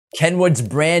Kenwood's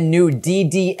brand new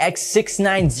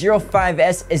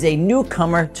DDX6905S is a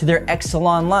newcomer to their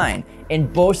eXcelon line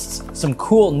and boasts some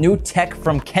cool new tech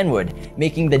from Kenwood,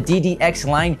 making the DDX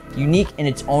line unique in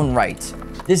its own right.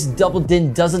 This double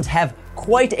DIN doesn't have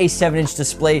quite a 7-inch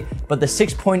display, but the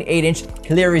 6.8-inch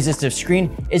clear resistive screen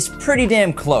is pretty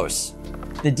damn close.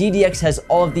 The DDX has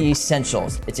all of the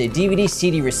essentials. It's a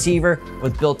DVD-CD receiver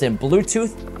with built-in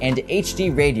Bluetooth and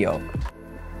HD radio.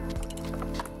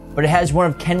 But it has one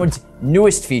of Kenwood's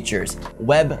newest features,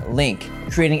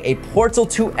 WebLink, creating a portal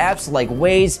to apps like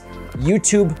Waze,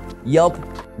 YouTube, Yelp,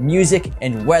 Music,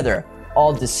 and Weather,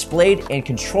 all displayed and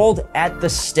controlled at the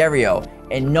stereo.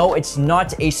 And no, it's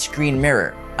not a screen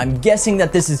mirror. I'm guessing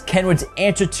that this is Kenwood's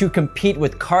answer to compete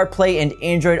with Carplay and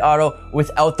Android Auto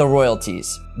without the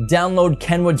royalties. Download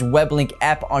Kenwood's WebLink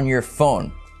app on your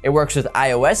phone. It works with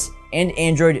iOS and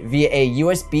Android via a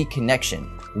USB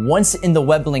connection. Once in the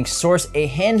WebLink source, a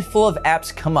handful of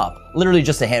apps come up. Literally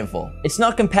just a handful. It's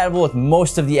not compatible with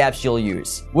most of the apps you'll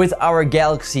use. With our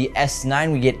Galaxy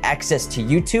S9, we get access to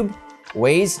YouTube,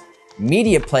 Waze,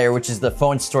 Media Player, which is the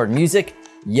phone's stored music,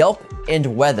 Yelp,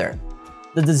 and Weather.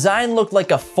 The design looked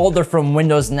like a folder from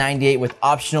Windows 98 with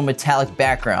optional metallic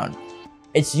background.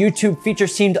 Its YouTube feature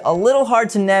seemed a little hard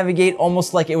to navigate,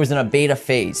 almost like it was in a beta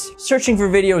phase. Searching for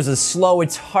videos is slow,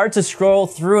 it's hard to scroll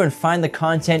through and find the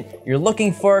content you're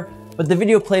looking for, but the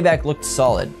video playback looked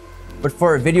solid. But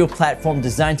for a video platform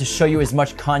designed to show you as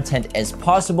much content as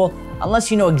possible,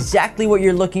 unless you know exactly what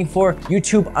you're looking for,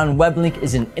 YouTube on WebLink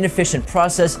is an inefficient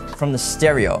process from the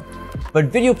stereo. But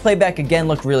video playback again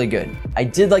looked really good. I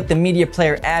did like the Media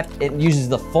Player app. It uses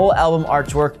the full album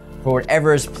artwork for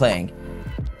whatever is playing.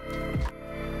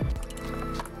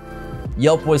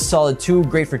 Yelp was solid too,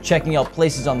 great for checking out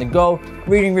places on the go,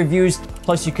 reading reviews,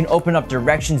 plus you can open up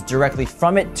directions directly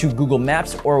from it to Google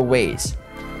Maps or Waze.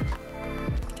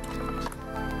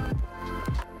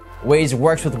 Waze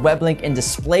works with WebLink and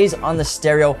displays on the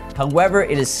stereo, however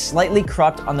it is slightly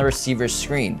cropped on the receiver's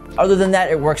screen. Other than that,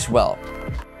 it works well.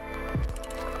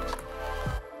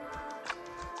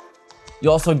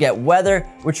 You also get Weather,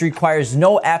 which requires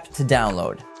no app to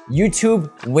download. YouTube,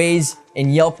 Waze,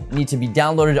 and Yelp need to be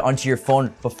downloaded onto your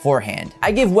phone beforehand.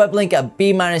 I give WebLink a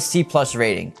B-C+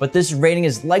 rating, but this rating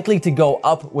is likely to go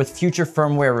up with future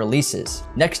firmware releases.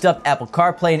 Next up, Apple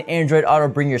Carplay and Android Auto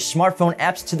bring your smartphone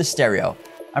apps to the stereo.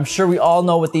 I'm sure we all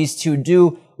know what these two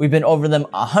do. We've been over them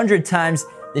 100 times.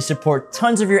 They support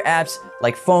tons of your apps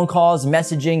like phone calls,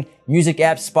 messaging, music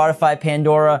apps, Spotify,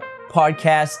 Pandora,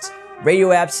 podcasts, radio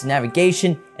apps,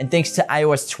 navigation, and thanks to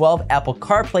iOS 12, Apple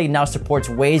CarPlay now supports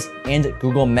Waze and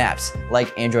Google Maps,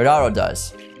 like Android Auto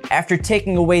does. After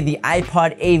taking away the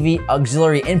iPod AV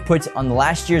auxiliary inputs on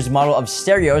last year's model of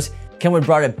stereos, Kenwood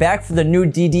brought it back for the new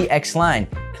DDX line.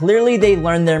 Clearly, they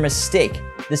learned their mistake.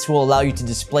 This will allow you to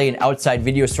display an outside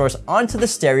video source onto the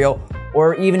stereo,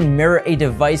 or even mirror a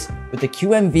device with the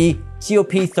QMV,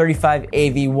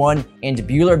 TOP35AV1, and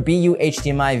Bueller BU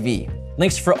HDMI-V.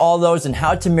 Links for all those and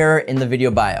how to mirror in the video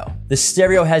bio. The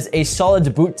stereo has a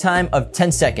solid boot time of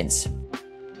 10 seconds.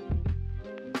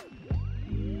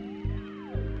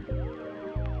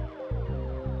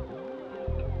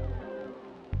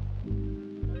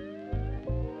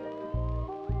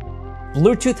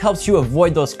 Bluetooth helps you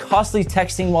avoid those costly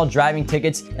texting while driving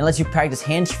tickets and lets you practice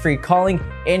hands-free calling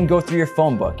and go through your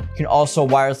phone book. You can also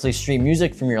wirelessly stream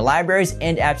music from your libraries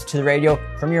and apps to the radio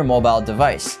from your mobile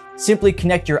device. Simply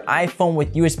connect your iPhone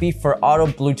with USB for auto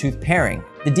Bluetooth pairing.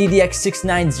 The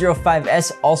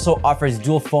DDX6905S also offers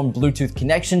dual phone Bluetooth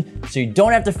connection, so you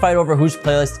don't have to fight over whose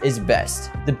playlist is best.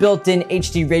 The built-in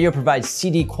HD radio provides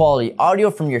CD quality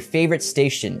audio from your favorite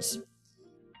stations.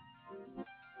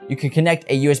 You can connect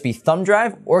a USB thumb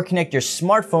drive or connect your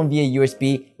smartphone via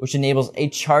USB, which enables a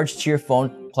charge to your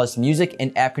phone, plus music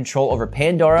and app control over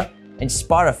Pandora and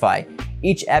Spotify,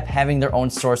 each app having their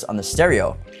own source on the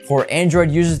stereo. For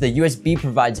Android users, the USB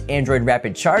provides Android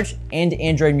Rapid Charge and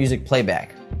Android Music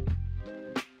Playback.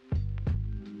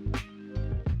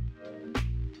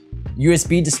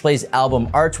 USB displays album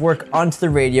artwork onto the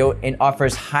radio and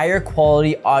offers higher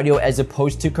quality audio as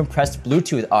opposed to compressed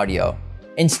Bluetooth audio.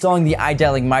 Installing the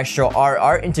iDialing Maestro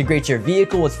RR integrates your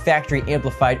vehicle with factory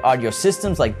amplified audio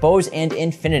systems like Bose and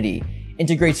Infinity.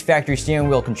 Integrates factory steering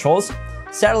wheel controls,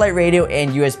 satellite radio,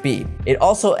 and USB. It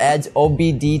also adds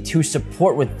OBD2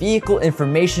 support with vehicle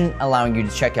information, allowing you to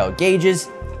check out gauges,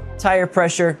 tire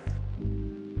pressure,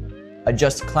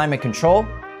 adjust climate control,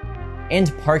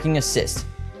 and parking assist.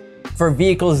 For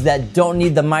vehicles that don't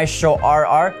need the Maestro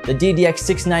RR, the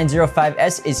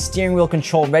DDX6905S is steering wheel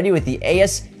control ready with the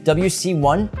AS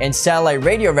WC1, and satellite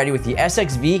radio ready with the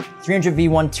SXV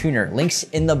 300V1 tuner. Links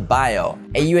in the bio.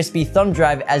 A USB thumb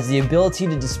drive has the ability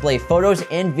to display photos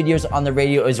and videos on the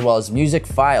radio as well as music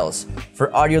files.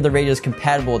 For audio, the radio is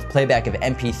compatible with playback of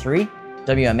MP3,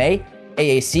 WMA,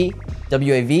 AAC,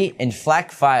 WAV, and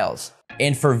FLAC files.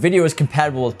 And for video, is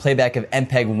compatible with playback of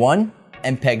MPEG-1,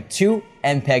 MPEG-2,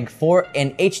 MPEG-4,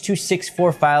 and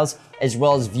H.264 files, as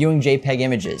well as viewing JPEG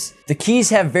images. The keys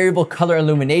have variable color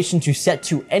illumination to set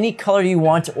to any color you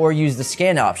want or use the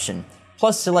scan option.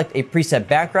 Plus, select a preset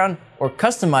background or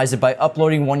customize it by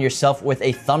uploading one yourself with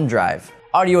a thumb drive.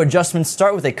 Audio adjustments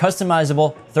start with a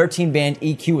customizable 13-band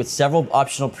EQ with several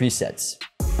optional presets.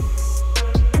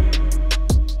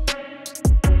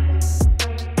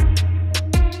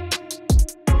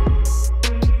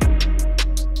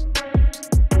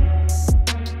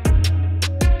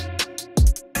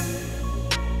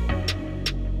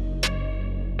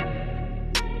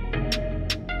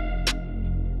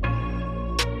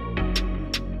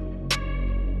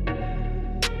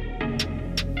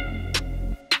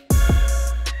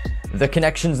 The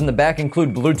connections in the back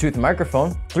include Bluetooth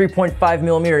microphone,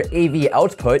 3.5mm AV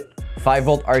output,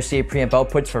 5V RCA preamp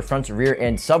outputs for front, rear,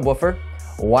 and subwoofer,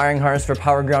 wiring harness for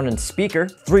power ground and speaker,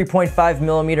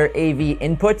 3.5mm AV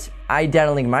input,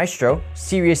 iData Link Maestro,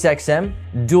 Sirius XM,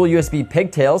 dual USB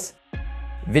pigtails,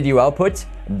 video output,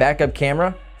 backup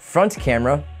camera, front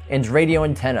camera, and radio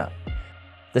antenna.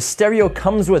 The stereo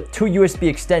comes with 2 USB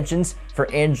extensions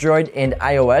for Android and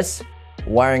iOS,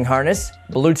 wiring harness,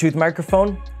 Bluetooth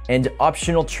microphone, and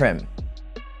optional trim.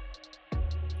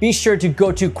 Be sure to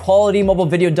go to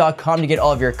qualitymobilevideo.com to get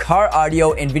all of your car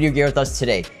audio and video gear with us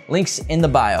today. Links in the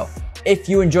bio. If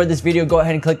you enjoyed this video, go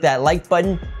ahead and click that like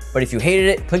button, but if you hated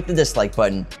it, click the dislike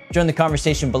button. Join the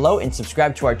conversation below and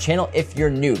subscribe to our channel if you're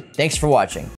new. Thanks for watching.